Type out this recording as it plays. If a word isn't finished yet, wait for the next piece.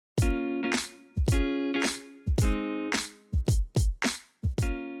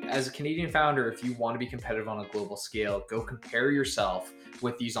as a Canadian founder, if you want to be competitive on a global scale, go compare yourself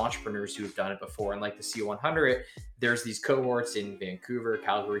with these entrepreneurs who have done it before. And like the C100, there's these cohorts in Vancouver,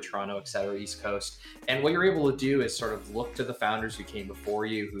 Calgary, Toronto, et cetera, East Coast. And what you're able to do is sort of look to the founders who came before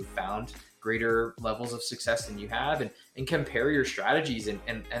you, who found greater levels of success than you have, and compare your strategies,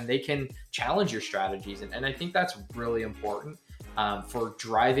 and they can challenge your strategies. And I think that's really important for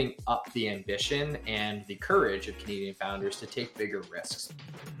driving up the ambition and the courage of Canadian founders to take bigger risks.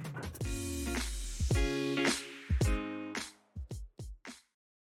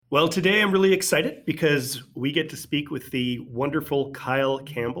 Well, today I'm really excited because we get to speak with the wonderful Kyle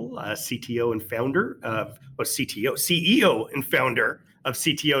Campbell, CTO and founder of, CEO and founder of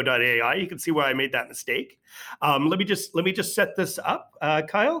CTO.ai. You can see why I made that mistake. Let me just set this up,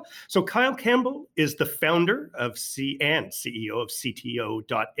 Kyle. So Kyle Campbell is the founder of and CEO of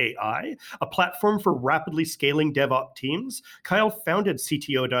CTO.ai, a platform for rapidly scaling DevOps teams. Kyle founded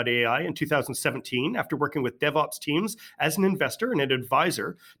CTO.ai in 2017 after working with DevOps teams as an investor and an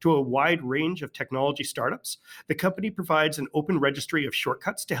advisor to a wide range of technology startups. The company provides an open registry of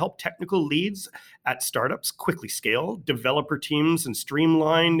shortcuts to help technical leads at startups quickly scale developer teams and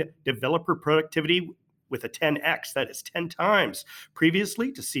streamline developer productivity with a 10x, that is 10 times.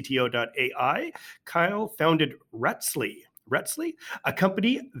 Previously to CTO.ai, Kyle founded Retzly, a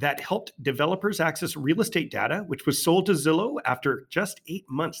company that helped developers access real estate data, which was sold to Zillow after just 8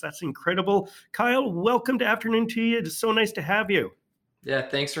 months. That's incredible. Kyle, welcome to Afternoon Tea. It's so nice to have you. Yeah,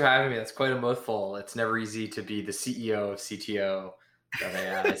 thanks for having me. That's quite a mouthful. It's never easy to be the CEO of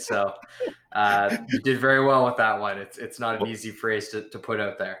CTO.ai. So you did very well with that one. It's not an easy phrase to put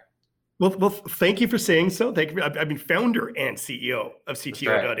out there. Well, thank you for saying so. Thank you. I mean, founder and CEO of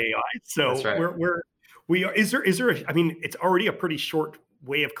CTO.ai. So That's right. we are. Is there? I mean, it's already a pretty short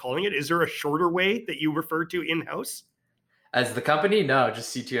way of calling it. Is there a shorter way that you refer to in-house? As the company, no,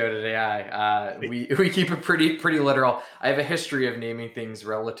 just CTO.ai. We keep it pretty literal. I have a history of naming things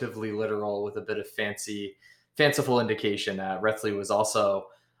relatively literal with a bit of fanciful indication. Retzly was also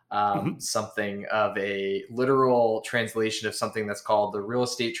something of a literal translation of something that's called the Real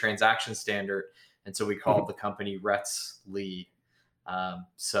Estate Transaction Standard, and so we called the company Retzly.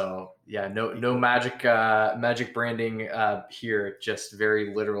 So yeah, no magic branding here, just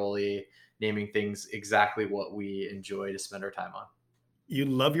very literally naming things exactly what we enjoy to spend our time on. You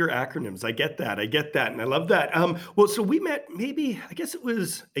love your acronyms. I get that. And I love that. Well, so we met maybe, I guess it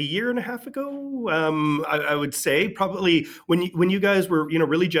was a year and a half ago. I would say probably when you guys were,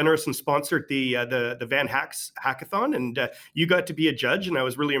 really generous and sponsored the Van Hacks hackathon, and you got to be a judge. And I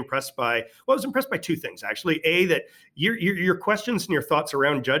was really impressed by, I was impressed by two things, actually. A, that your questions and your thoughts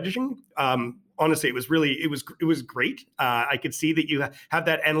around judging, honestly, it was great. I could see that you have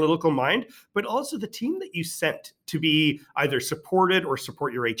that analytical mind, but also the team that you sent to be either supported or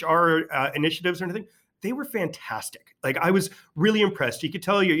support your HR initiatives or anything. They were fantastic. Like, I was really impressed. You could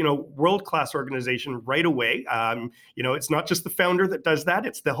tell world-class organization right away. It's not just the founder that does that;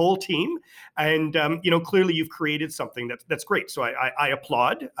 it's the whole team. And clearly you've created something that's great. So I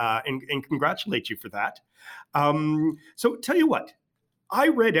applaud and congratulate you for that. So tell you what. I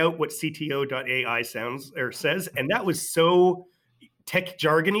read out what CTO.ai says, and that was so tech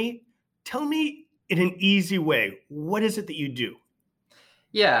jargony. Tell me in an easy way, what is it that you do?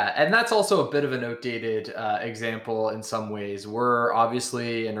 Yeah, and that's also a bit of an outdated example in some ways. We're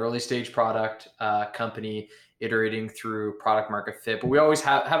obviously an early stage product company iterating through product market fit, but we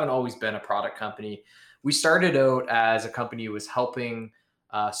haven't always been a product company. We started out as a company who was helping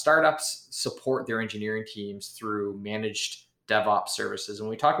startups support their engineering teams through managed DevOps services. When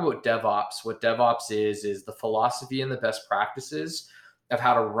we talk about DevOps, what DevOps is the philosophy and the best practices of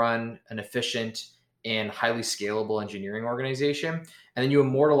how to run an efficient and highly scalable engineering organization. And then you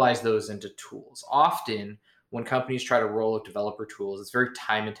immortalize those into tools. Often when companies try to roll out developer tools, it's very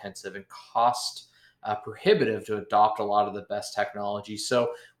time intensive and cost prohibitive to adopt a lot of the best technology.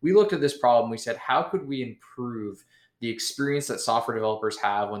 So we looked at this problem. We said, how could we improve the experience that software developers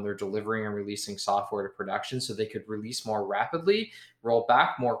have when they're delivering and releasing software to production so they could release more rapidly, roll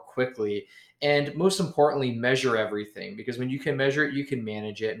back more quickly, and most importantly, measure everything? Because when you can measure it, you can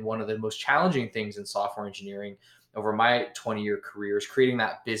manage it. And one of the most challenging things in software engineering over my 20-year career is creating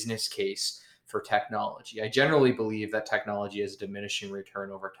that business case for technology. I generally believe that technology has a diminishing return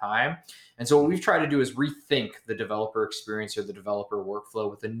over time. And so what we've tried to do is rethink the developer experience or the developer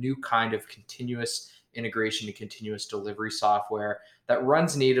workflow with a new kind of continuous integration to continuous delivery software that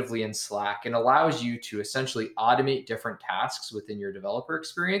runs natively in Slack and allows you to essentially automate different tasks within your developer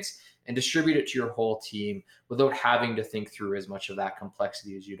experience and distribute it to your whole team without having to think through as much of that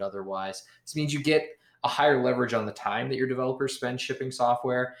complexity as you'd otherwise. This means you get a higher leverage on the time that your developers spend shipping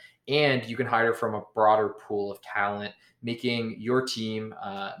software, and you can hire from a broader pool of talent, making your team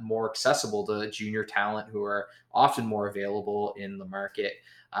more accessible to junior talent who are often more available in the market.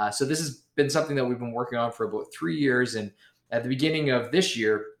 So this has been something that we've been working on for about 3 years, and at the beginning of this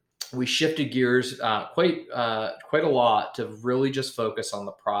year, we shifted gears quite a lot to really just focus on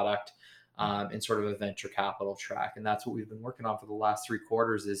the product in sort of a venture capital track, and that's what we've been working on for the last 3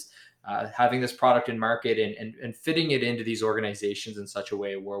 quarters is having this product in market and fitting it into these organizations in such a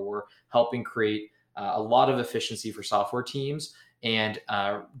way where we're helping create a lot of efficiency for software teams and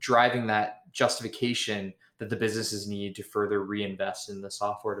driving that justification that the businesses need to further reinvest in the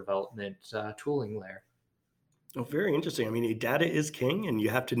software development tooling layer. Oh, very interesting. I mean, data is king, and you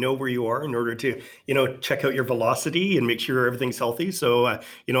have to know where you are in order to, check out your velocity and make sure everything's healthy. So, I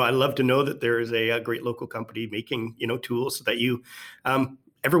love to know that there is a great local company making, tools so that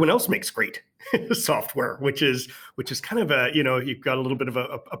everyone else makes great software, which is kind of you've got a little bit of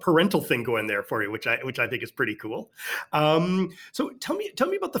a parental thing going there for you, which I think is pretty cool. So tell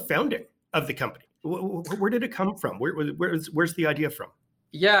me about the founding of the company. Where did it come from? Where's the idea from?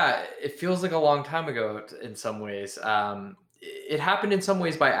 Yeah, it feels like a long time ago in some ways. It happened in some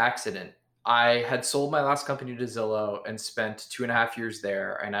ways by accident. I had sold my last company to Zillow and spent 2.5 years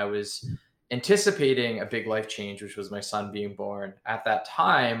there, and I was anticipating a big life change, which was my son being born. At that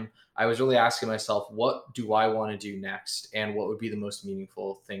time, I was really asking myself, what do I want to do next, and what would be the most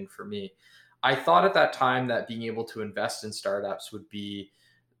meaningful thing for me? I thought at that time that being able to invest in startups would be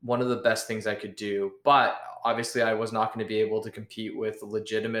one of the best things I could do. But obviously, I was not going to be able to compete with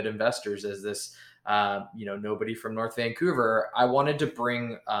legitimate investors as this, nobody from North Vancouver. I wanted to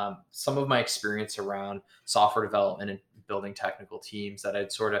bring some of my experience around software development and building technical teams that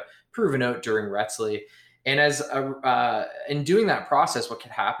I'd sort of proven out during Retzley. And in doing that process, what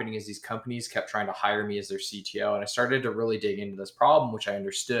kept happening is these companies kept trying to hire me as their CTO, and I started to really dig into this problem, which I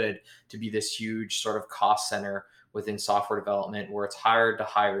understood to be this huge sort of cost center within software development where it's hard to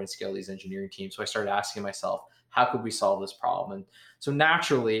hire and scale these engineering teams. So I started asking myself, how could we solve this problem? And so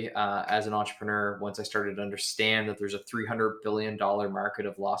naturally, as an entrepreneur, once I started to understand that there's a $300 billion market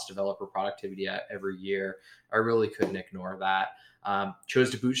of lost developer productivity every year, I really couldn't ignore that. Chose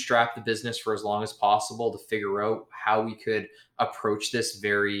to bootstrap the business for as long as possible to figure out how we could approach this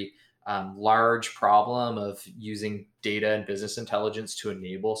very large problem of using data and business intelligence to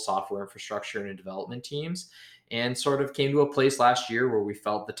enable software infrastructure and development teams, and sort of came to a place last year where we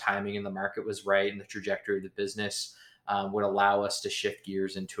felt the timing in the market was right and the trajectory of the business would allow us to shift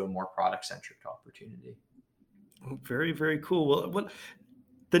gears into a more product-centric opportunity. Very, very cool. Well,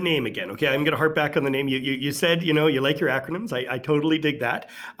 the name again. Okay, I'm going to harp back on the name. You said, you like your acronyms. I totally dig that.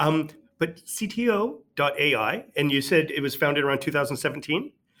 But CTO.ai, and you said it was founded around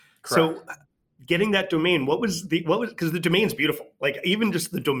 2017. Correct. So getting that domain, because the domain's beautiful. Like even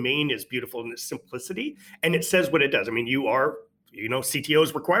just the domain is beautiful in its simplicity, and it says what it does. I mean,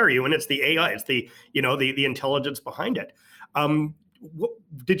 CTOs require you, and it's the AI, it's the intelligence behind it.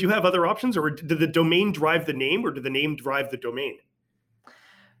 Did you have other options, or did the domain drive the name, or did the name drive the domain?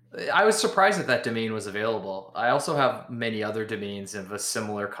 I was surprised that domain was available. I also have many other domains of a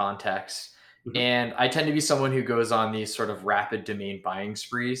similar context. Mm-hmm. And I tend to be someone who goes on these sort of rapid domain buying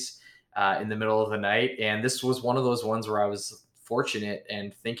sprees in the middle of the night. And this was one of those ones where I was fortunate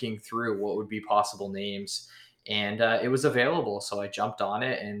and thinking through what would be possible names. And it was available. So I jumped on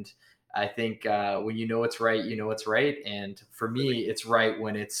it. And I think when you know it's right, you know it's right. And for me, it's right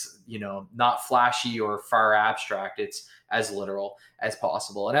when it's, not flashy or far abstract. It's as literal as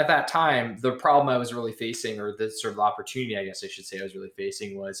possible. And at that time, the problem I was really facing, or the sort of opportunity, I guess I should say, I was really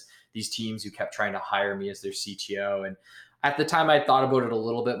facing, was these teams who kept trying to hire me as their CTO. And at the time, I thought about it a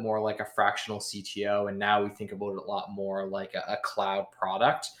little bit more like a fractional CTO. And now we think about it a lot more like a cloud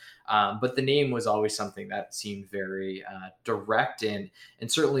product. But the name was always something that seemed very direct and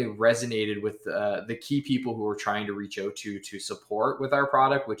certainly resonated with the key people who were trying to reach out to support with our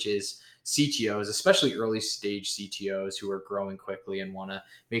product, which is CTOs, especially early stage CTOs who are growing quickly and want to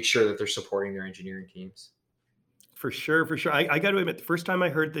make sure that they're supporting their engineering teams. For sure. I got to admit, the first time I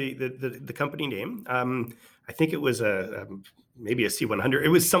heard the company name, I think it was maybe a C100. It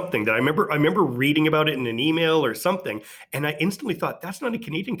was something that I remember reading about it in an email or something, and I instantly thought, that's not a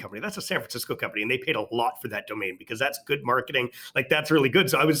Canadian company, that's a San Francisco company, and they paid a lot for that domain because that's good marketing. Like that's really good.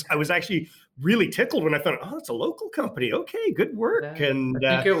 So I was actually really tickled when I found, it's a local company. Okay, good work. Yeah, And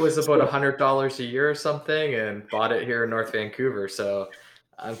I think it was about $100 a year or something, and bought it here in North Vancouver. So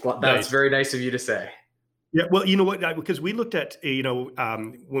that's very nice of you to say. Yeah, well, you know what? Because we looked at,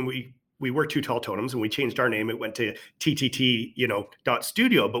 when we we were Two Tall Totems, and we changed our name. It went to TTT,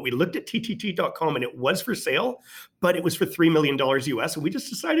 .studio, but we looked at TTT.com and it was for sale, but it was for $3 million US. And we just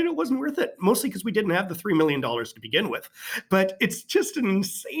decided it wasn't worth it, mostly because we didn't have the $3 million to begin with. But it's just an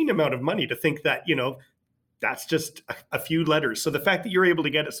insane amount of money to think that, that's just a few letters. So the fact that you're able to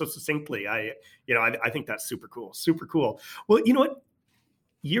get it so succinctly, I think that's super cool. Super cool. Well, you know what?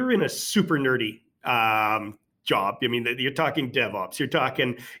 You're in a super nerdy job. I mean, you're talking DevOps, you're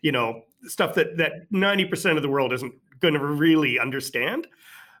talking, stuff that 90% of the world isn't going to really understand.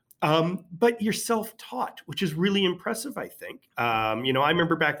 But you're self-taught, which is really impressive, I think. I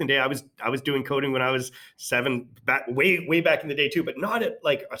remember back in the day, I was doing coding when I was 7, way back in the day too, but not at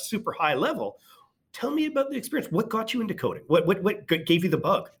like a super high level. Tell me about the experience. What got you into coding? What gave you the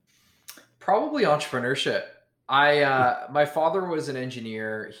bug? Probably entrepreneurship. My father was an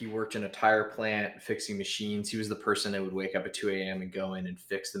engineer. He worked in a tire plant fixing machines. He was the person that would wake up at 2 a.m. and go in and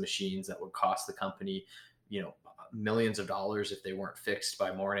fix the machines that would cost the company, millions of dollars if they weren't fixed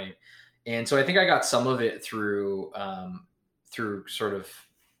by morning. And so I think I got some of it through sort of,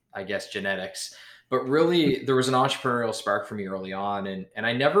 I guess, genetics. But really, there was an entrepreneurial spark for me early on, and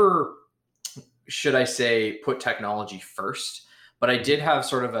I never, should I say, put technology first. But I did have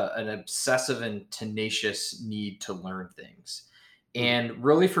sort of an obsessive and tenacious need to learn things. And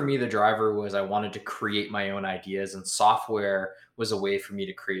really for me, the driver was I wanted to create my own ideas, and software was a way for me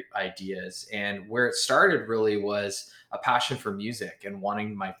to create ideas. And where it started really was a passion for music and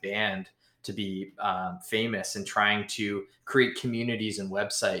wanting my band to be famous, and trying to create communities and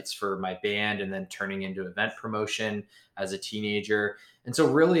websites for my band, and then turning into event promotion as a teenager. And so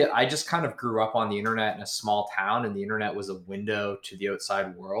really, I just kind of grew up on the internet in a small town, and the internet was a window to the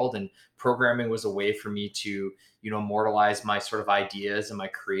outside world. And programming was a way for me to, immortalize my sort of ideas and my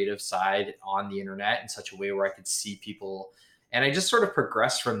creative side on the internet in such a way where I could see people. And I just sort of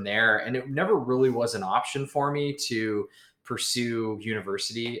progressed from there. And it never really was an option for me to pursue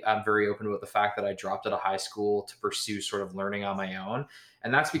university. I'm very open about the fact that I dropped out of high school to pursue sort of learning on my own.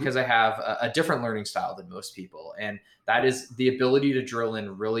 And that's because I have a different learning style than most people. And that is the ability to drill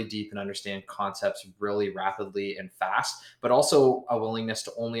in really deep and understand concepts really rapidly and fast, but also a willingness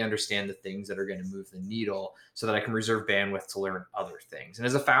to only understand the things that are going to move the needle, so that I can reserve bandwidth to learn other things. And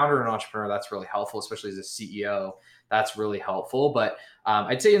as a founder and entrepreneur, that's really helpful, especially as a CEO. That's really helpful. But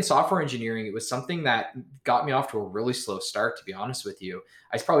I'd say in software engineering, it was something that got me off to a really slow start, to be honest with you.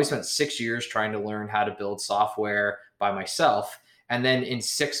 I probably spent 6 years trying to learn how to build software by myself. And then in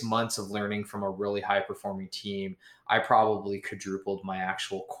 6 months of learning from a really high performing team, I probably quadrupled my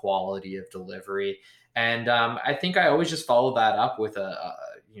actual quality of delivery. And I think I always just followed that up with a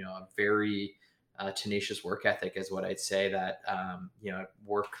very tenacious work ethic, is what I'd say. That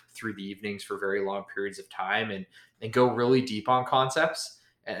work through the evenings for very long periods of time, and go really deep on concepts.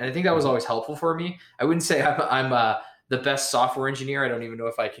 And I think that was always helpful for me. I wouldn't say I'm the best software engineer. I don't even know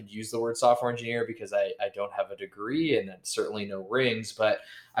if I could use the word software engineer, because I don't have a degree, and certainly no rings, but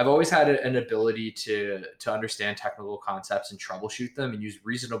I've always had an ability to understand technical concepts and troubleshoot them, and use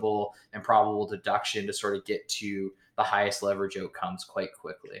reasonable and probable deduction to sort of get to the highest leverage outcomes quite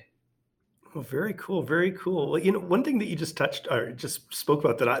quickly. Oh, very cool. Very cool. Well, one thing that you just touched or just spoke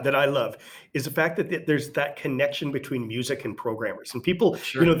about that I love is the fact that there's that connection between music and programmers. And people,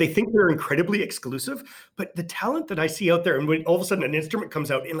 Sure. they think they're incredibly exclusive, but the talent that I see out there, and when all of a sudden an instrument comes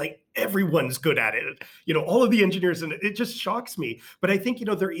out and like everyone's good at it, all of the engineers, and it just shocks me. But I think,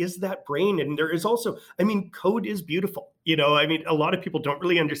 there is that brain, and there is also, code is beautiful. A lot of people don't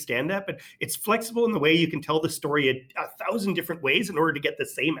really understand that, but it's flexible in the way you can tell the story a thousand different ways in order to get the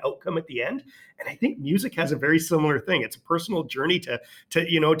same outcome at the end. And I think music has a very similar thing. It's a personal journey to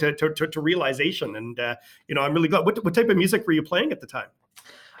realization. And I'm really glad. What type of music were you playing at the time?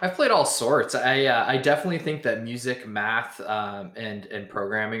 I've played all sorts. I definitely think that music, math, and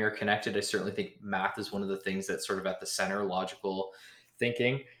programming are connected. I certainly think math is one of the things that's sort of at the center, logical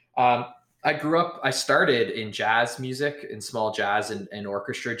thinking. I started in jazz music, in small jazz and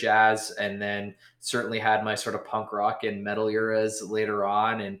orchestra jazz, and then certainly had my sort of punk rock and metal eras later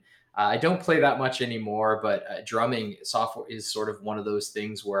on. And I don't play that much anymore, but drumming software is sort of one of those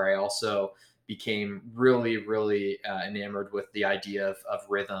things where I also became really, really enamored with the idea of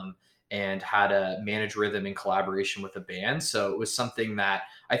rhythm, and how to manage rhythm in collaboration with a band. So it was something that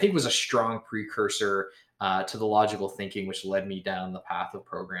I think was a strong precursor to the logical thinking, which led me down the path of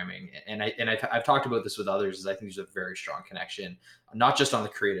programming. And I've talked about this with others, is I think there's a very strong connection, not just on the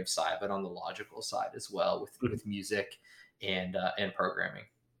creative side, but on the logical side as well, with music and programming.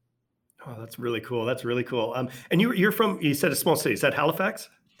 Oh, that's really cool. That's really cool. And you said a small city. Is that Halifax?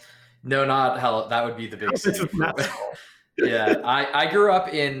 No, not hell. That would be the big This city. is not small. Yeah, I grew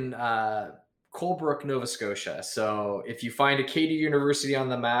up in Colebrook, Nova Scotia. So if you find Acadia University on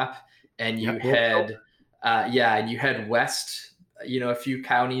the map and Yeah, you no, no. head, yeah, and you head west, a few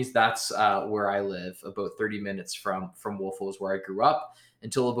counties, that's where I live. About 30 minutes from Wolfville is where I grew up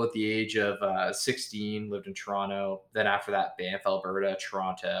until about the age of 16. Lived in Toronto. Then after that, Banff, Alberta,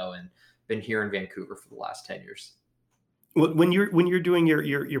 Toronto, and been here in Vancouver for the last 10 years. When you're doing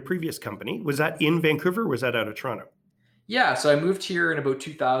your previous company, was that in Vancouver or was that out of Toronto? Yeah, so I moved here in about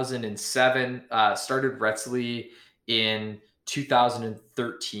 2007. Started Retzley in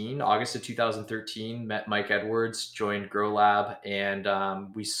 2013, August of 2013. Met Mike Edwards, joined Grow Lab, and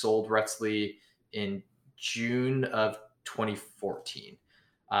we sold Retzley in June of 2014.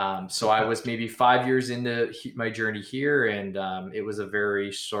 So I Okay. was maybe 5 years into my journey here, and it was a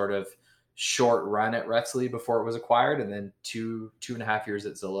very sort of short run at Retzley before it was acquired, and then two and a half years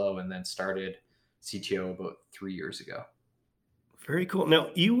at Zillow, and then started CTO about 3 years ago. Very cool. Now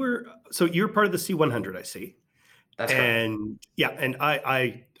you're part of the C100, I see. That's correct. And yeah, and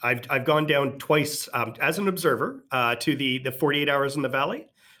I've gone down twice as an observer to the 48 hours in the valley.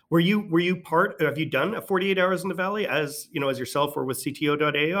 Were you part? Have you done a 48 hours in the valley as as yourself or with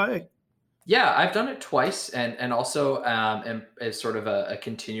CTO.ai? Yeah, I've done it twice, and also am as sort of a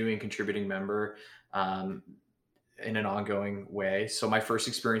continuing contributing member um, in an ongoing way. So my first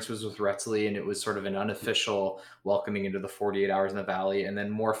experience was with Retzley, and it was sort of an unofficial welcoming into the 48 Hours in the Valley, and then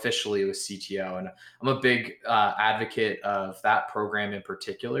more officially with CTO. And I'm a big advocate of that program in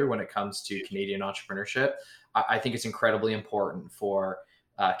particular when it comes to Canadian entrepreneurship. I think it's incredibly important for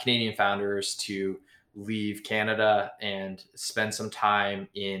Canadian founders to leave Canada and spend some time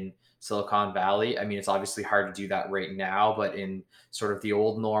in Silicon Valley. I mean, it's obviously hard to do that right now, but in sort of the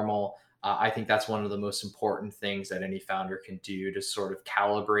old normal, I think that's one of the most important things that any founder can do to sort of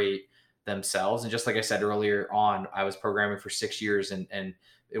calibrate themselves. And just like I said earlier on, I was programming for 6 years, and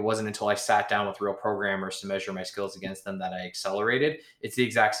it wasn't until I sat down with real programmers to measure my skills against them that I accelerated. It's the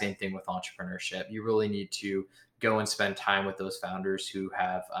exact same thing with entrepreneurship. You really need to go and spend time with those founders who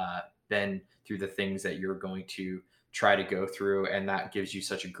have been through the things that you're going to try to go through, and that gives you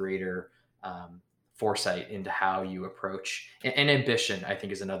such a greater foresight into how you approach, and ambition. I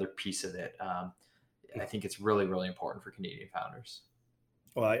think is another piece of it. I think it's really, really important for Canadian founders.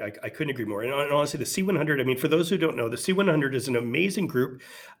 Well, I couldn't agree more. And honestly, the C100, I mean, for those who don't know, the C100 is an amazing group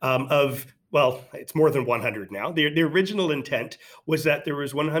well, it's more than 100 now. The original intent was that there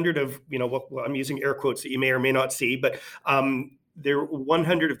was 100 of, what I'm using air quotes that you may or may not see, but there were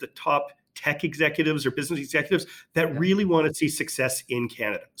 100 of the top tech executives or business executives that Yeah. really want to see success in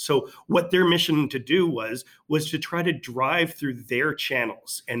Canada. So what their mission to do was to try to drive through their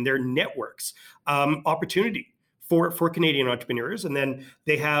channels and their networks opportunity for Canadian entrepreneurs. And then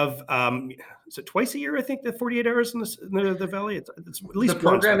they have, is it twice a year, I think, the 48 hours in the Valley? It's at The least once.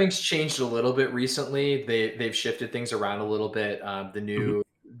 programming's changed a little bit recently. They've shifted things around a little bit. The Mhm.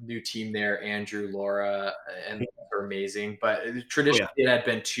 new team there, Andrew, Laura, and are amazing. But Oh, traditionally, yeah. it had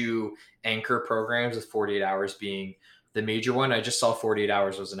been two anchor programs, with 48 hours being the major one. I just saw 48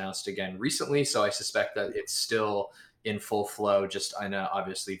 hours was announced again recently, so I suspect that it's still in full flow, just in a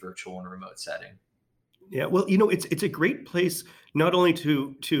obviously virtual and remote setting. Yeah, well, it's a great place not only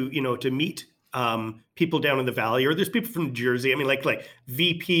to meet people down in the valley, or there's people from New Jersey. I mean, like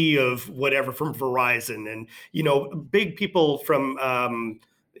VP of whatever from Verizon, and big people from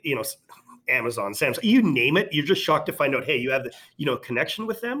you know Amazon, Samsung, you name it. You're just shocked to find out, hey, you have the connection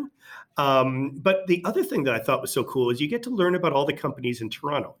with them. But the other thing that I thought was so cool is you get to learn about all the companies in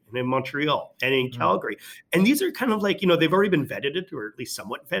Toronto and in Montreal and in Mhm. Calgary, and these are kind of like they've already been vetted, or at least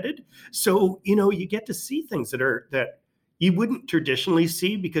somewhat vetted. So you get to see things that you wouldn't traditionally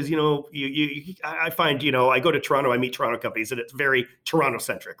see, because I find I go to Toronto, I meet Toronto companies, and it's very Toronto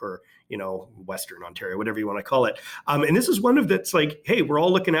centric, or Western Ontario, whatever you want to call it. And this is one of that's like, hey, we're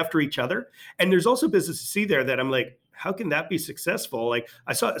all looking after each other, and there's also business to see there that I'm like, how can that be successful? Like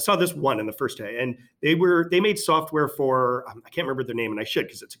I saw this one in the first day, and they made software for I can't remember their name, and I should,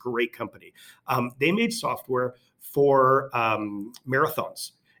 because it's a great company. They made software for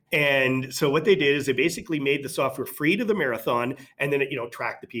marathons. And so what they did is they basically made the software free to the marathon, and then it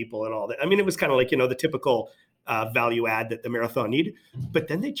tracked the people and all that. I mean, it was kind of like the typical value add that the marathon needed. But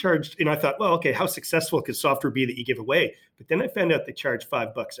then they charged, I thought, well, okay, how successful could software be that you give away? But then I found out they charge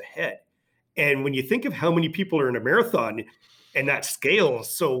 $5 a head. And when you think of how many people are in a marathon, and that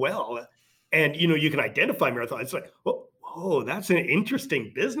scales so well, and you can identify marathons, it's like, oh, that's an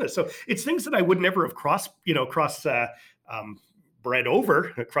interesting business. So it's things that I would never have cross bred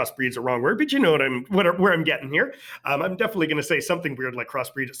over. Crossbreed's a wrong word, but you know where I'm getting here. I'm definitely going to say something weird like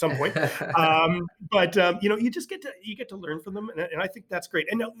crossbreed at some point. But you just get to learn from them, and I think that's great.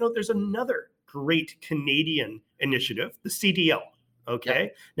 And no, there's another great Canadian initiative, the CDL.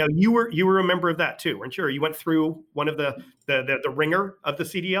 Okay. Yep. Now you were a member of that too, weren't you? Or you went through one of the ringer of the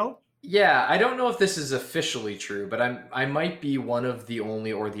CDL. Yeah, I don't know if this is officially true, but I might be one of the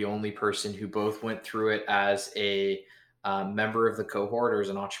only person who both went through it as a member of the cohort or as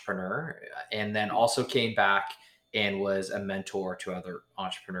an entrepreneur, and then also came back and was a mentor to other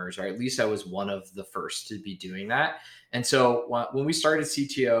entrepreneurs, or at least I was one of the first to be doing that. And so when we started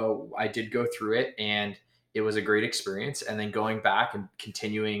CTO, I did go through it, and it was a great experience. And then going back and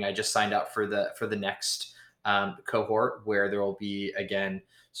continuing, I just signed up for the next cohort, where there will be, again,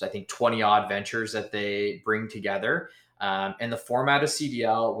 so I think 20 odd ventures that they bring together. And the format of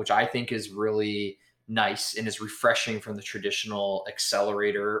CDL, which I think is really nice and is refreshing from the traditional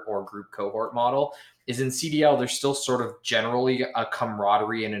accelerator or group cohort model, is in CDL, there's still sort of generally a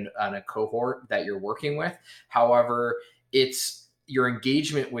camaraderie and a cohort that you're working with. However, it's your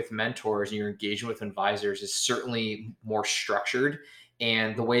engagement with mentors and your engagement with advisors is certainly more structured.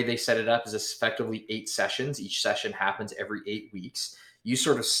 And the way they set it up is effectively 8 sessions. Each session happens every 8 weeks. You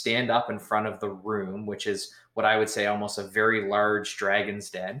sort of stand up in front of the room, which is what I would say almost a very large dragon's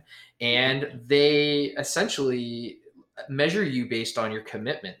den. And they essentially measure you based on your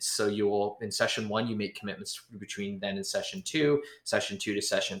commitments. So you will, in session 1, you make commitments between then and session 2 to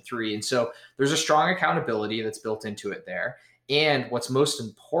session 3. And so there's a strong accountability that's built into it there. And what's most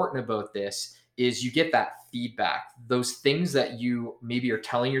important about this is you get that feedback, those things that you maybe are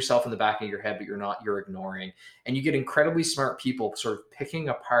telling yourself in the back of your head, but you're ignoring. And you get incredibly smart people sort of picking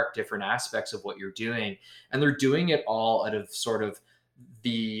apart different aspects of what you're doing. And they're doing it all out of sort of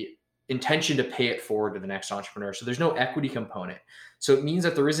the intention to pay it forward to the next entrepreneur. So there's no equity component. So it means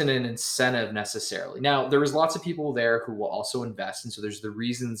that there isn't an incentive necessarily. Now, there is lots of people there who will also invest. And so there's the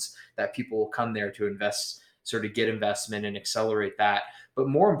reasons that people will come there to invest, sort of get investment and accelerate that. But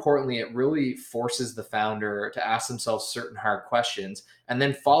more importantly, it really forces the founder to ask themselves certain hard questions and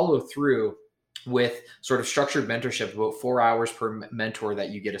then follow through with sort of structured mentorship, about 4 hours per mentor that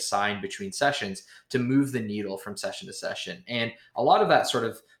you get assigned between sessions to move the needle from session to session. And a lot of that sort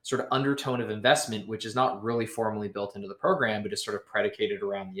of undertone of investment, which is not really formally built into the program, but is sort of predicated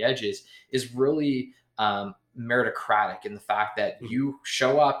around the edges, is really meritocratic in the fact that you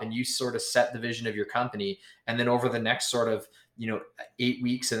show up and you sort of set the vision of your company. And then over the next sort of 8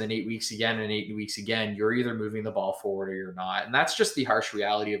 weeks, and then 8 weeks again, and 8 weeks again, you're either moving the ball forward or you're not. And that's just the harsh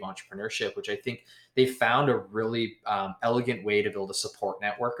reality of entrepreneurship, which I think they found a really elegant way to build a support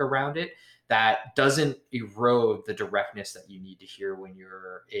network around it that doesn't erode the directness that you need to hear when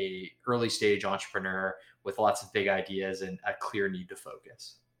you're a early stage entrepreneur with lots of big ideas and a clear need to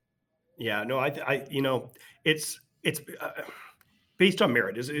focus. Yeah, no, it's based on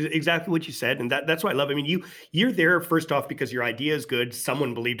merit is exactly what you said. And that's what I love. I mean, you're there first off because your idea is good.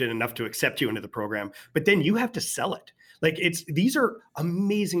 Someone believed in enough to accept you into the program, but then you have to sell it. Like these are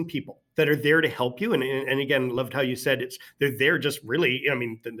amazing people that are there to help you. And again, loved how you said they're there just really, I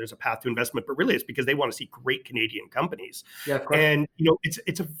mean, there's a path to investment, but really it's because they want to see great Canadian companies. Yeah, of course. And,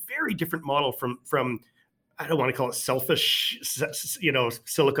 it's a very different model from I don't want to call it selfish,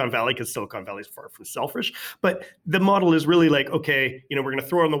 Silicon Valley, because Silicon Valley is far from selfish. But the model is really like, okay, we're going to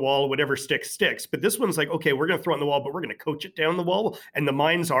throw on the wall, whatever sticks. But this one's like, okay, we're going to throw on the wall, but we're going to coach it down the wall. And the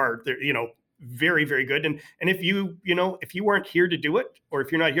minds are, very, very good. And if if you aren't here to do it, or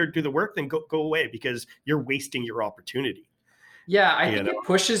if you're not here to do the work, then go away, because you're wasting your opportunity. Yeah, I think it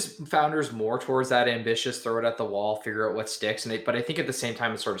pushes founders more towards that ambitious, throw it at the wall, figure out what sticks. But I think at the same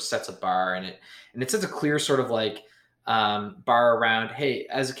time, it sort of sets a bar, and it sets a clear sort of like bar around, hey,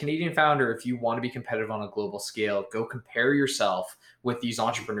 as a Canadian founder, if you want to be competitive on a global scale, go compare yourself with these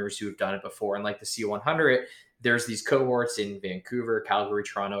entrepreneurs who have done it before. And like the C100, there's these cohorts in Vancouver, Calgary,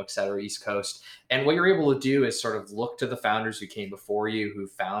 Toronto, et cetera, East Coast. And what you're able to do is sort of look to the founders who came before you, who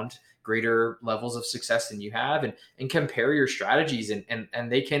found greater levels of success than you have, and compare your strategies,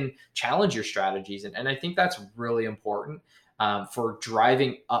 and they can challenge your strategies. And I think that's really important for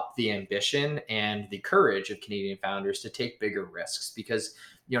driving up the ambition and the courage of Canadian founders to take bigger risks, because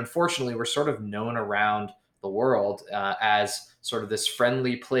unfortunately we're sort of known around the world as sort of this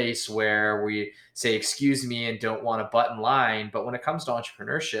friendly place where we say, excuse me, and don't want to butt in line. But when it comes to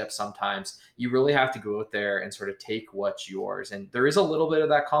entrepreneurship, sometimes you really have to go out there and sort of take what's yours. And there is a little bit of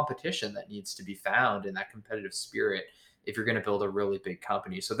that competition that needs to be found, in that competitive spirit. if you're going to build a really big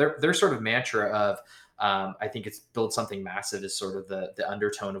company. So their sort of mantra of I think it's build something massive is sort of the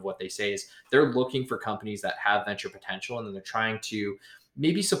undertone of what they say is they're looking for companies that have venture potential, and then they're trying to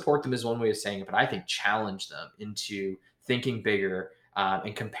maybe support them is one way of saying it, but I think challenge them into thinking bigger,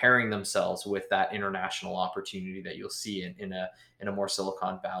 and comparing themselves with that international opportunity that you'll see in a more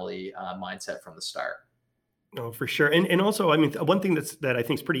Silicon Valley mindset from the start. No, for sure. And also, I mean, one thing that I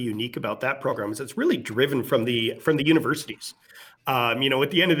think is pretty unique about that program is it's really driven from the universities. At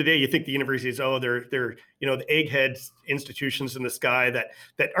the end of the day, you think the universities, oh, they're the egghead institutions in the sky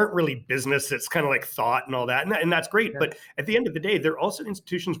that aren't really business. It's kind of like thought and all that, and that's great. Yeah. But at the end of the day, they're also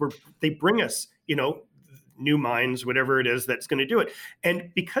institutions where they bring us, new minds, whatever it is that's going to do it. And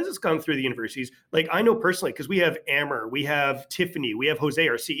because it's gone through the universities, like I know personally, because we have Amer, we have Tiffany, we have Jose,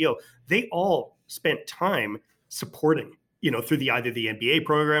 our CEO, they all spent time supporting, through either the MBA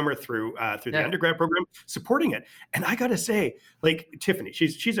program or through the undergrad program, supporting it. And I got to say, like Tiffany,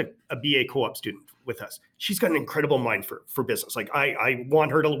 she's a BA co-op student with us. She's got an incredible mind for business. Like I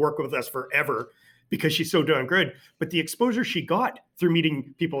want her to work with us forever because she's so darn good. But the exposure she got through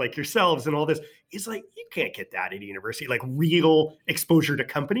meeting people like yourselves and all this is like, you can't get that at a university, like real exposure to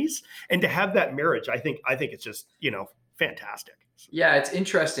companies. And to have that marriage, I think it's just, fantastic. Yeah, it's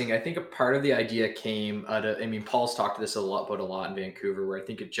interesting. I think a part of the idea came out of, I mean, Paul's talked to this a lot in Vancouver, where I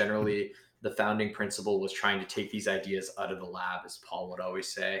think it generally, the founding principle was trying to take these ideas out of the lab, as Paul would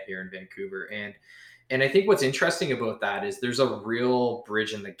always say here in Vancouver. And I think what's interesting about that is there's a real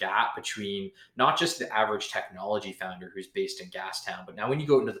bridge in the gap between not just the average technology founder who's based in Gastown, but now when you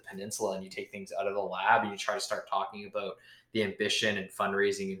go into the peninsula and you take things out of the lab and you try to start talking about the ambition and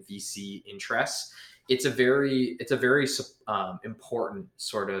fundraising and VC interests, it's a very important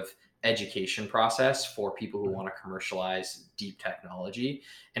sort of education process for people who want to commercialize deep technology.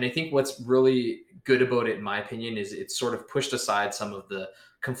 And I think what's really good about it, in my opinion, is it's sort of pushed aside some of the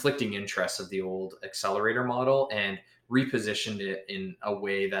conflicting interests of the old accelerator model and repositioned it in a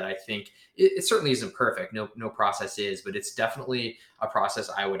way that I think it certainly isn't perfect. No process is, but it's definitely a process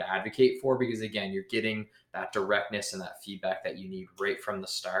I would advocate for, because again, you're getting that directness and that feedback that you need right from the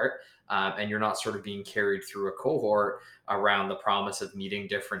start. And you're not sort of being carried through a cohort around the promise of meeting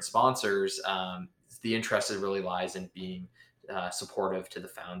different sponsors. The interest really lies in being supportive to the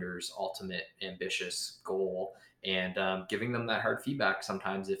founder's ultimate ambitious goal, and giving them that hard feedback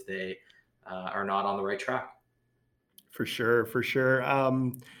sometimes if they are not on the right track. For sure.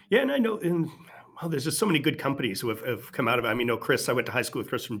 And I know there's just so many good companies who have come out of it. I mean, Chris, I went to high school with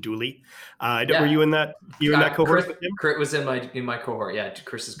Chris from Dooley. Were you in that? In that cohort? Chris was in my cohort. Yeah,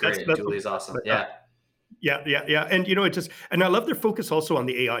 Chris is great. Dooley is awesome. Yeah. Yeah. And, and I love their focus also on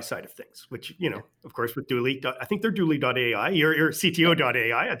the AI side of things, which, of course, with Dooley, I think they're Dooley.ai, your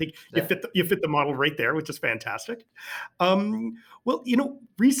CTO.ai. I think you fit the model right there, which is fantastic. Well,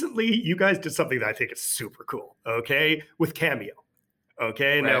 recently you guys did something that I think is super cool, okay, with Cameo.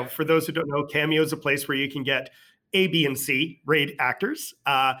 Okay, right. Now for those who don't know, Cameo is a place where you can get A, B, and C grade actors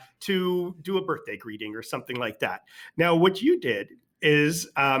to do a birthday greeting or something like that. Now, what you did is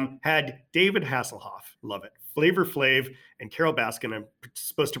had David Hasselhoff, love it, Flavor Flav, and Carol Baskin. I'm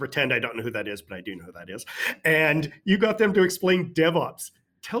supposed to pretend I don't know who that is, but I do know who that is. And you got them to explain DevOps.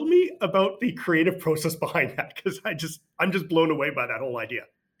 Tell me about the creative process behind that, because I'm just blown away by that whole idea.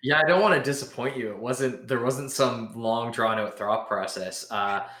 Yeah, I don't want to disappoint you. There wasn't some long drawn out thought process.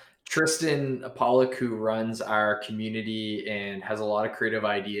 Tristan Pollock, who runs our community and has a lot of creative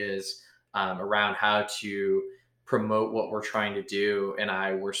ideas around how to promote what we're trying to do, and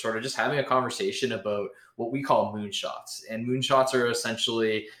I were sort of just having a conversation about what we call moonshots. And moonshots are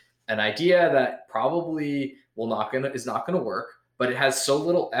essentially an idea that probably is not gonna work, but it has so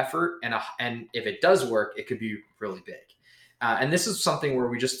little effort, and if it does work, it could be really big. And this is something where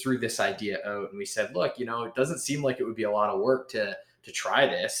we just threw this idea out and we said, look, it doesn't seem like it would be a lot of work to try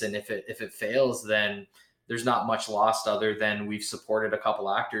this. And if it fails, then there's not much lost other than we've supported a couple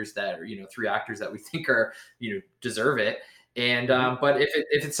actors that are, 3 actors that we think are, deserve it. And, but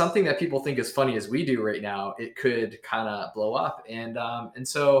if it's something that people think is funny as we do right now, it could kind of blow up. And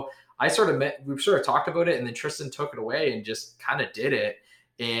so we sort of talked about it, and then Tristan took it away and just kind of did it.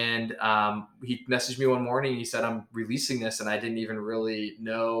 And he messaged me one morning. He said, I'm releasing this. And I didn't even really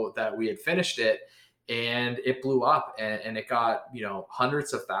know that we had finished it. And it blew up, and it got,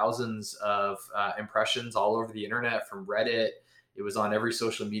 hundreds of thousands of impressions all over the internet, from Reddit. It was on every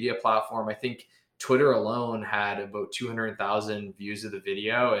social media platform. I think Twitter alone had about 200,000 views of the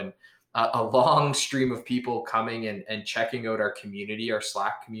video, and a long stream of people coming and checking out our community, our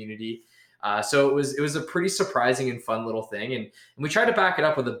Slack community. So it was a pretty surprising and fun little thing, and we tried to back it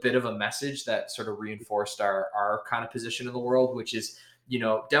up with a bit of a message that sort of reinforced our kind of position in the world, which is,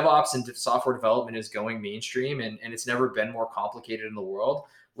 DevOps and software development is going mainstream, and it's never been more complicated in the world.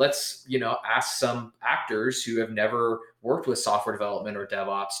 Let's, ask some actors who have never worked with software development or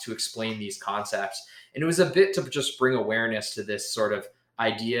DevOps to explain these concepts. And it was a bit to just bring awareness to this sort of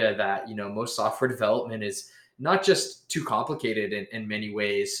idea that, most software development is not just too complicated in many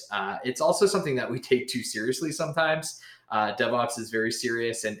ways. It's also something that we take too seriously sometimes. DevOps is very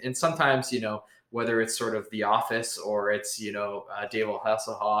serious. And sometimes, whether it's sort of The Office or it's, David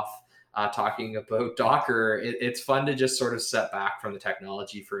Hasselhoff talking about Docker, it's fun to just sort of step back from the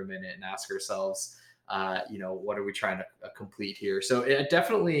technology for a minute and ask ourselves, what are we trying to complete here? So it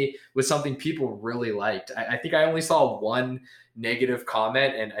definitely was something people really liked. I think I only saw one negative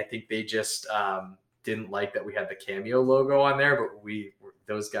comment, and I think they just didn't like that we had the Cameo logo on there, but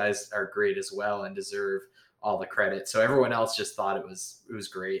those guys are great as well and deserve all the credit. So everyone else just thought it was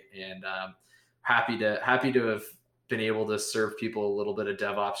great, and happy to have been able to serve people a little bit of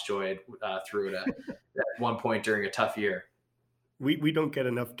DevOps joy through it at one point during a tough year. We don't get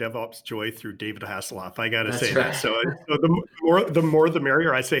enough DevOps joy through David Hasselhoff. I got to say right. that. So the more the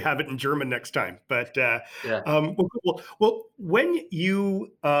merrier. I say have it in German next time. But Yeah. Well, when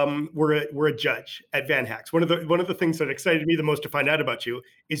you were a judge at Van Hacks, one of the things that excited me the most to find out about you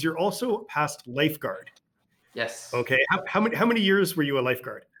is you're also a past lifeguard. Yes. Okay. How many years were you a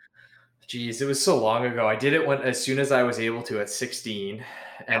lifeguard? Geez, it was so long ago. I did it as soon as I was able to at 16.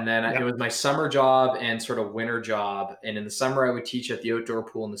 And then Yeah. it was my summer job and sort of winter job. And in the summer, I would teach at the outdoor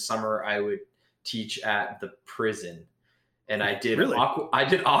pool. In the summer, I would teach at the prison. And I did Really?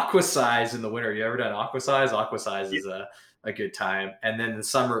 aqua size in the winter. You ever done aqua size? Aqua size Yeah. is a good time. And then in the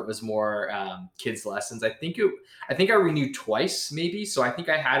summer, it was more kids lessons. I think I renewed twice, maybe. So I think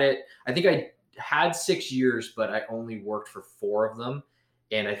I had 6 years, but I only worked for 4 of them.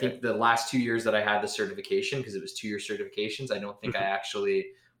 And I think the last 2 years that I had the certification, because it was 2-year certifications, I don't think I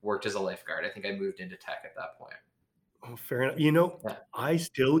actually worked as a lifeguard. I think I moved into tech at that point. Oh, fair enough. Yeah. I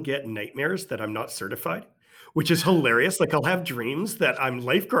still get nightmares that I'm not certified, which is hilarious. Like I'll have dreams that I'm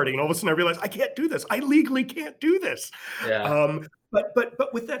lifeguarding, and all of a sudden I realize I can't do this. I legally can't do this. Yeah.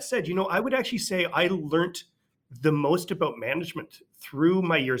 But with that said, I would actually say I learned the most about management through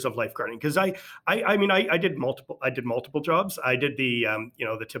my years of lifeguarding, because I did multiple jobs. I did the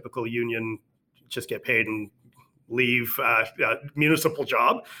the typical union, just get paid and leave municipal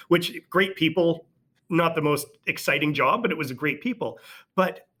job, which great people, not the most exciting job, but it was a great people.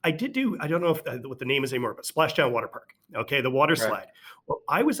 But I did do, I don't know if what the name is anymore, but Splashdown Water Park. Okay, the water Right. slide. Well,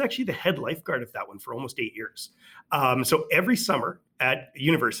 I was actually the head lifeguard of that one for almost 8 years. So every summer at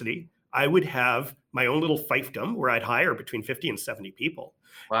university, I would have my own little fiefdom where I'd hire between 50 and 70 people.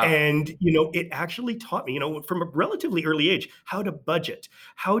 Wow. And, it actually taught me, from a relatively early age, how to budget,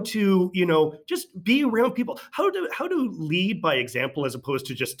 how to, just be around people, how to lead by example as opposed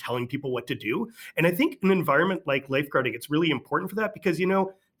to just telling people what to do. And I think an environment like lifeguarding, it's really important for that because,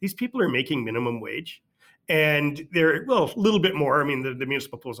 these people are making minimum wage. And they're, well, a little bit more. I mean, the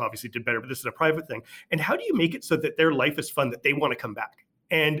municipal pools obviously did better, but this is a private thing. And how do you make it so that their life is fun, that they want to come back?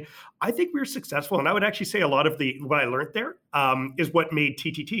 And I think we were successful. And I would actually say a lot of what I learned there is what made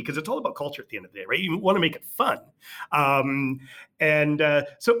TTT, because it's all about culture at the end of the day, right? You want to make it fun.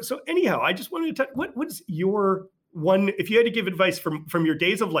 So anyhow, I just wanted to touch, what's your one, if you had to give advice from your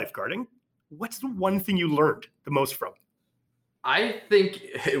days of lifeguarding, what's the one thing you learned the most from? I think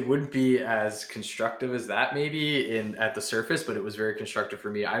it wouldn't be as constructive as that maybe at the surface, but it was very constructive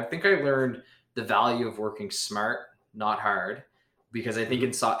for me. I think I learned the value of working smart, not hard, because I think in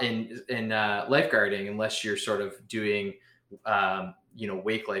lifeguarding, unless you're sort of doing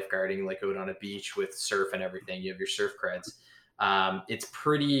wake lifeguarding, like out on a beach with surf and everything, you have your surf creds. It's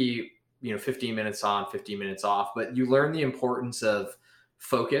pretty 15 minutes on, 15 minutes off, but you learn the importance of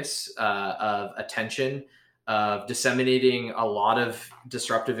focus, of attention, of disseminating a lot of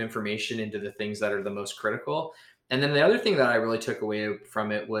disruptive information into the things that are the most critical. And then the other thing that I really took away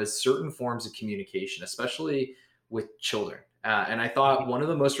from it was certain forms of communication, especially with children. And I thought one of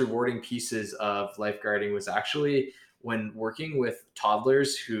the most rewarding pieces of lifeguarding was actually when working with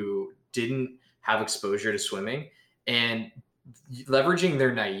toddlers who didn't have exposure to swimming and leveraging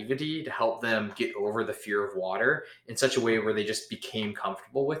their naivety to help them get over the fear of water in such a way where they just became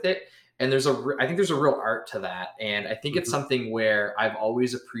comfortable with it. And I think there's a real art to that. And I think it's something where I've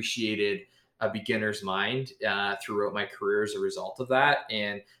always appreciated a beginner's mind throughout my career as a result of that,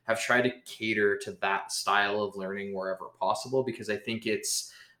 and have tried to cater to that style of learning wherever possible, because I think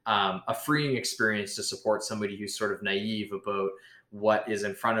it's a freeing experience to support somebody who's sort of naive about what is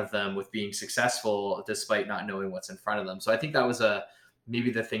in front of them with being successful despite not knowing what's in front of them. So I think that was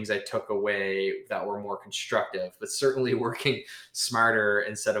maybe the things I took away that were more constructive, but certainly working smarter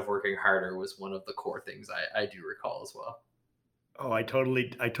instead of working harder was one of the core things I do recall as well. Oh, I totally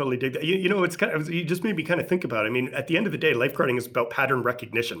dig that. It's kind of, you just made me kind of think about it. I mean, at the end of the day, lifeguarding is about pattern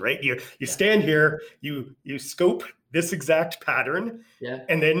recognition, right? You stand here, you scope this exact pattern,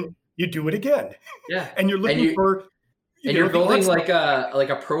 and then you do it again. Yeah. And you're looking for, and you're building like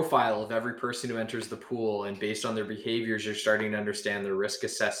a profile of every person who enters the pool, and based on their behaviors, you're starting to understand their risk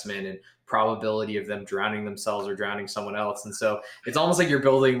assessment and probability of them drowning themselves or drowning someone else. And so it's almost like you're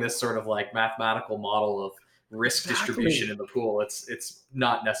building this sort of like mathematical model of risk distribution in the pool. It's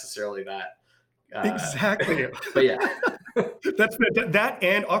not necessarily that. Exactly. But yeah. That's that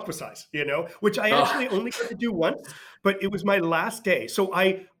and aqua size, which I actually only got to do once, but it was my last day. So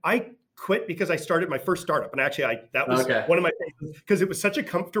I quit because I started my first startup, and actually that was one of my things, because it was such a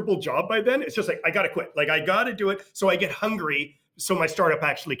comfortable job by then. It's just like, I got to quit. Like, I got to do it so I get hungry so my startup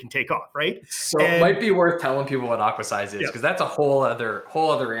actually can take off, right? So it might be worth telling people what aqua size is, because that's a whole other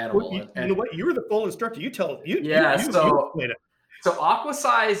animal. Well, you know what? You were the full instructor. You tell you. So aqua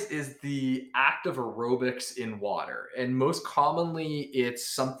size is the act of aerobics in water. And most commonly, it's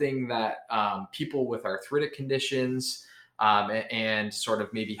something that people with arthritic conditions and sort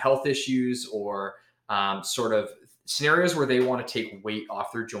of maybe health issues, or sort of scenarios where they want to take weight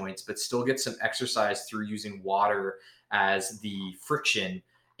off their joints, but still get some exercise through using water as the friction.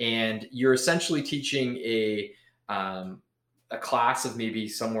 And you're essentially teaching a class of maybe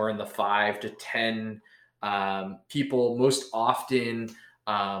somewhere in the 5 to 10 people, most often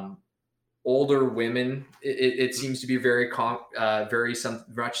older women. It seems to be very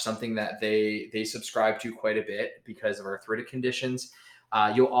much something that they subscribe to quite a bit because of arthritic conditions.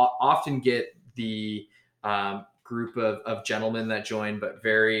 You'll often get the group of gentlemen that join, but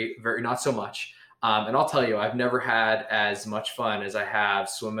very, very not so much. And I'll tell you, I've never had as much fun as I have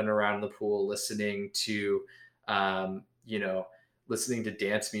swimming around in the pool, listening to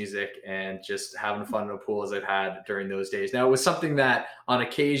dance music and just having fun in a pool as I've had during those days. Now, it was something that on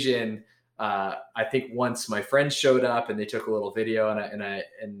occasion, I think once my friends showed up and they took a little video, and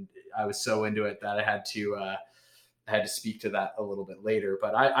I was so into it that I had to speak to that a little bit later.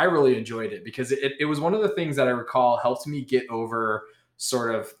 But I really enjoyed it because it was one of the things that I recall helped me get over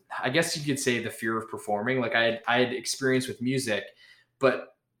sort of, I guess you could say, the fear of performing. Like I had experience with music,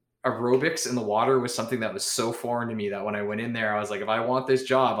 but aerobics in the water was something that was so foreign to me that when I went in there, I was like, if I want this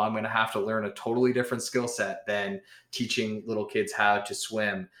job, I'm going to have to learn a totally different skill set than teaching little kids how to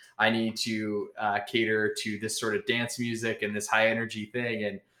swim. I need to cater to this sort of dance music and this high energy thing.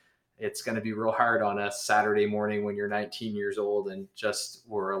 And it's going to be real hard on a Saturday morning when you're 19 years old and just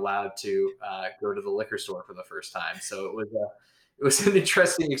were allowed to go to the liquor store for the first time. So it was an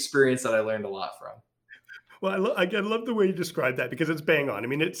interesting experience that I learned a lot from. Well, I love the way you describe that, because it's bang on. I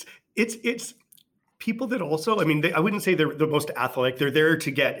mean, it's people that also, I mean, I wouldn't say they're the most athletic. They're there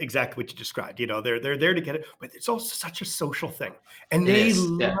to get exactly what you described. They're there to get it, but it's also such a social thing, and they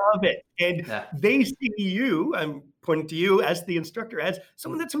love it. And they see you, I'm pointing to you as the instructor, as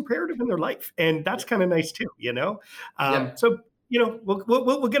someone that's imperative in their life, and that's kind of nice too. So.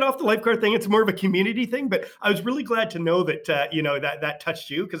 We'll get off the lifeguard thing. It's more of a community thing, but I was really glad to know that, that touched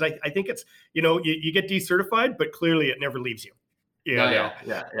you, because I think it's, you get decertified, but clearly it never leaves you. Yeah.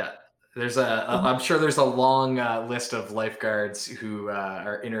 There's I'm sure there's a long list of lifeguards who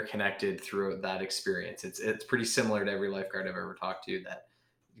are interconnected through that experience. It's pretty similar to every lifeguard I've ever talked to. That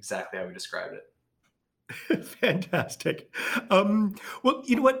exactly how we described it. Fantastic. Well,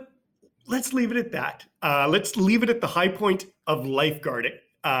 you know what? Let's leave it at that. Let's leave it at the high point of lifeguarding,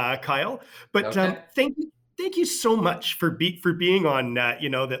 Kyle. But thank you so much for being on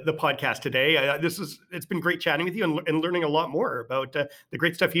the podcast today. It's been great chatting with you and learning a lot more about the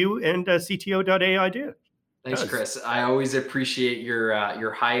great stuff you and CTO.ai do. Thanks, Chris. I always appreciate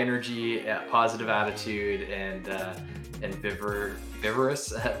your high energy, positive attitude, and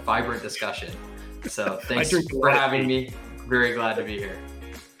vibrant discussion. So thanks for having me. Very glad to be here.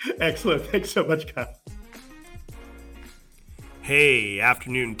 Excellent. Thanks so much, Kyle. Hey,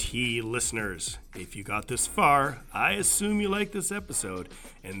 Afternoon Tea listeners. If you got this far, I assume you like this episode,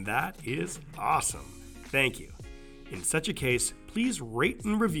 and that is awesome. Thank you. In such a case, please rate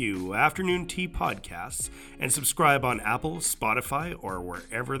and review Afternoon Tea podcasts and subscribe on Apple, Spotify, or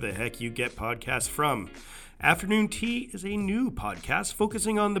wherever the heck you get podcasts from. Afternoon Tea is a new podcast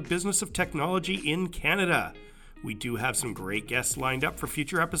focusing on the business of technology in Canada. We do have some great guests lined up for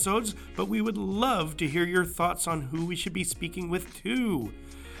future episodes, but we would love to hear your thoughts on who we should be speaking with too.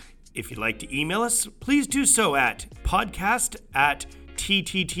 If you'd like to email us, please do so at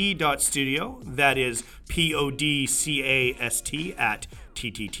podcast@ttt.studio. That is podcast at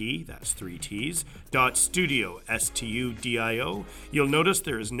TTT, that's 3 T's, .studio, STUDIO. You'll notice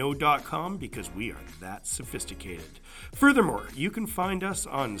there is no .com because we are that sophisticated. Furthermore, you can find us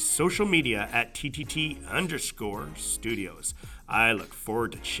on social media at TTT_studios. I look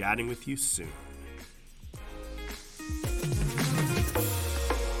forward to chatting with you soon.